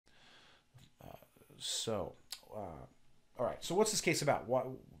So, all right. So what's this case about?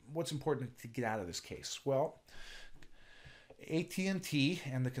 What's important to get out of this case? Well, AT&T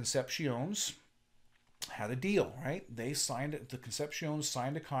and the Concepcions had a deal, right? They signed it. The Concepcions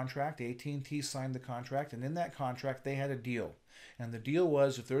signed a contract. AT&T signed the contract, and in that contract, they had a deal. And the deal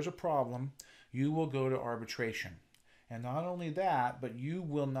was, if there's a problem, you will go to arbitration. And not only that, but you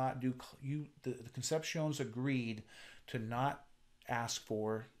will not do. The Concepcions agreed to not ask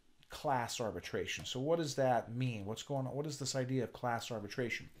for class arbitration. So what does that mean? What's going on? What is this idea of class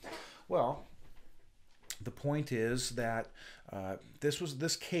arbitration? Well, the point is that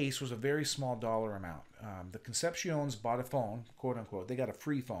this case was a very small dollar amount. The Concepcions bought a phone, quote unquote. They got a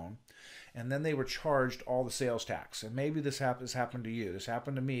free phone, and then they were charged all the sales tax. And maybe this happened to you. This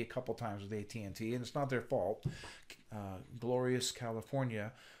happened to me a couple times with AT&T, and it's not their fault. Glorious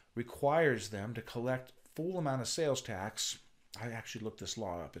California requires them to collect full amount of sales tax. I actually looked this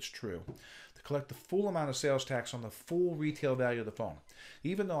law up. It's true. To collect the full amount of sales tax on the full retail value of the phone.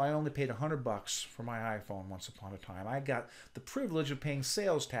 Even though I only paid $100 for my iPhone once upon a time, I got the privilege of paying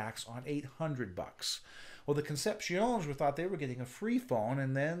sales tax on $800. Well, the Concepcions thought they were getting a free phone,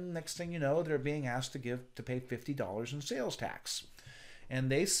 and then next thing you know, they're being asked to pay $50 in sales tax. And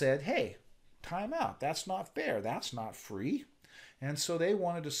they said, hey, time out. That's not fair. That's not free. And so they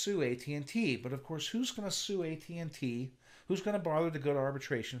wanted to sue AT&T. But of course, who's going to sue AT&T? Who's going to bother to go to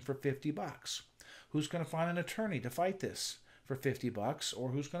arbitration for $50? Who's going to find an attorney to fight this for $50? Or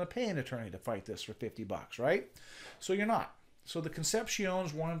who's going to pay an attorney to fight this for $50, right? So you're not. So the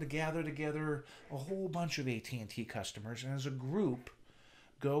Concepcions wanted to gather together a whole bunch of AT&T customers, and as a group,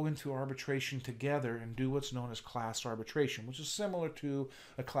 go into arbitration together and do what's known as class arbitration, which is similar to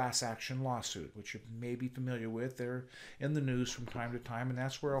a class action lawsuit, which you may be familiar with. They're in the news from time to time, and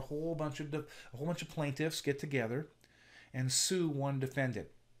that's where a whole bunch of plaintiffs get together and sue one defendant.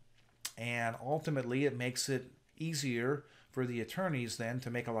 And ultimately, it makes it easier for the attorneys then to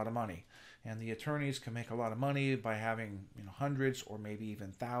make a lot of money. And the attorneys can make a lot of money by having hundreds or maybe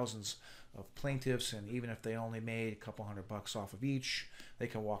even thousands of plaintiffs. And even if they only made a couple $100 off of each, they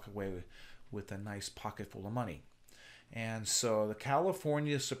can walk away with a nice pocket full of money. And so the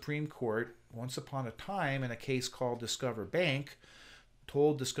California Supreme Court, once upon a time in a case called Discover Bank,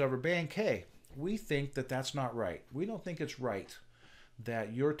 told Discover Bank, hey, we think that that's not right. We don't think it's right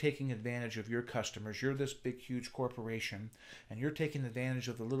that you're taking advantage of your customers. You're this big, huge corporation, and you're taking advantage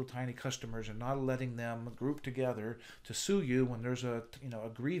of the little tiny customers and not letting them group together to sue you when there's a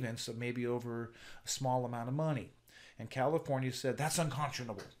grievance of maybe over a small amount of money. And California said that's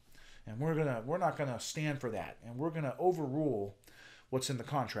unconscionable, and we're not gonna stand for that, and we're gonna overrule what's in the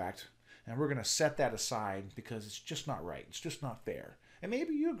contract, and we're gonna set that aside because it's just not right. It's just not fair. And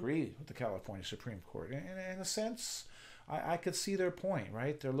maybe you agree with the California Supreme Court. In a sense, I could see their point,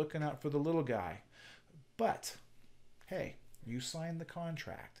 right? They're looking out for the little guy. But, hey, you signed the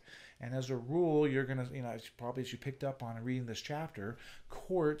contract. And as a rule, you're going to, probably as you picked up on in reading this chapter,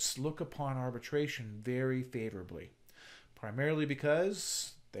 courts look upon arbitration very favorably. Primarily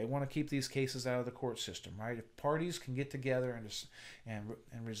because they want to keep these cases out of the court system, right? If parties can get together and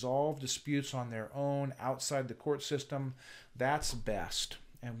resolve disputes on their own outside the court system, that's best.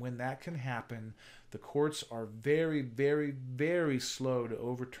 And when that can happen, the courts are very, very, very slow to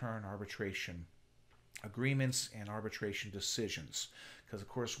overturn arbitration agreements and arbitration decisions. Because, of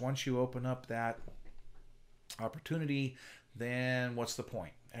course, once you open up that opportunity, then what's the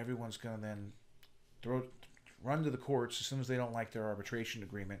point? Everyone's going to then run to the courts as soon as they don't like their arbitration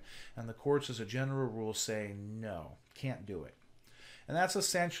agreement. And the courts, as a general rule, say, no, can't do it. And that's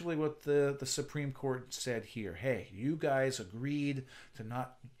essentially what the Supreme Court said here. Hey, you guys agreed to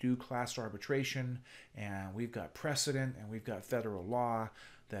not do class arbitration, and we've got precedent and we've got federal law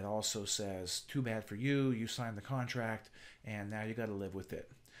that also says, too bad for you, you signed the contract, and now you got to live with it.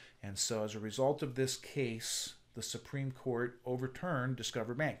 And so as a result of this case, the Supreme Court overturned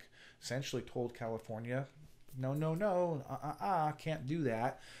Discover Bank, essentially told California, no, can't do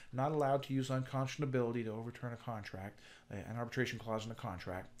that. Not allowed to use unconscionability to overturn a contract, an arbitration clause in a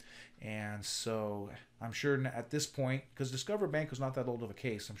contract. And so I'm sure at this point, because Discover Bank was not that old of a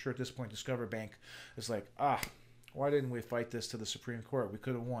case, I'm sure at this point Discover Bank is like, why didn't we fight this to the Supreme Court? We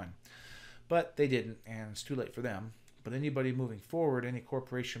could have won. But they didn't, and it's too late for them. But anybody moving forward, any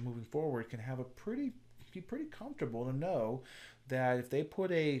corporation moving forward can have be pretty comfortable to know that if they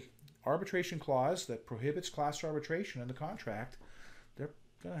put a arbitration clause that prohibits class arbitration in the contract,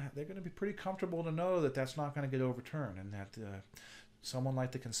 they're gonna be pretty comfortable to know that that's not going to get overturned, and that someone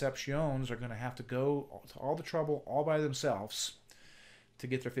like the Concepcions are going to have to go to all the trouble all by themselves to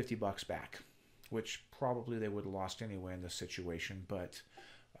get their $50 back, which probably they would have lost anyway in this situation. But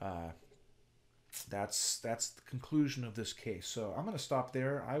that's the conclusion of this case. So I'm going to stop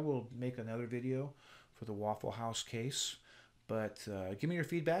there. I will make another video for the Waffle House case. But give me your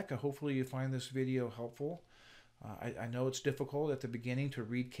feedback. Hopefully you find this video helpful. I know it's difficult at the beginning to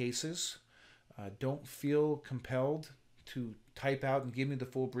read cases. Don't feel compelled to type out and give me the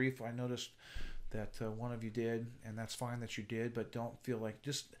full brief. I noticed that one of you did, and that's fine that you did, but don't feel like,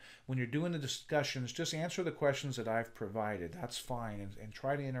 just when you're doing the discussions, just answer the questions that I've provided. That's fine, and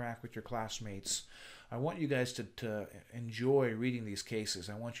try to interact with your classmates. I want you guys to enjoy reading these cases.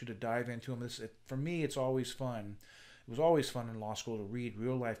 I want you to dive into them. For me, it's always fun. It was always fun in law school to read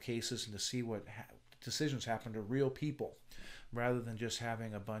real-life cases and to see what decisions happen to real people, rather than just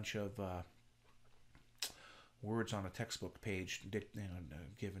having a bunch of words on a textbook page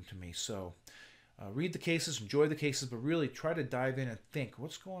given to me. So read the cases, enjoy the cases, but really try to dive in and think,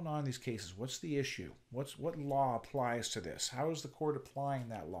 what's going on in these cases? What's the issue? What law applies to this? How is the court applying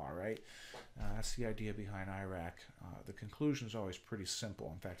that law, right? That's the idea behind IRAC. The conclusion is always pretty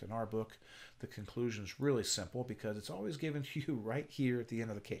simple. In fact, in our book, the conclusion is really simple because it's always given to you right here at the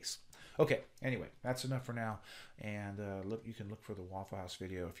end of the case. Okay, anyway, that's enough for now. And you can look for the Waffle House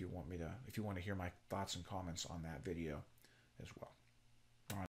video if you want to hear my thoughts and comments on that video as well.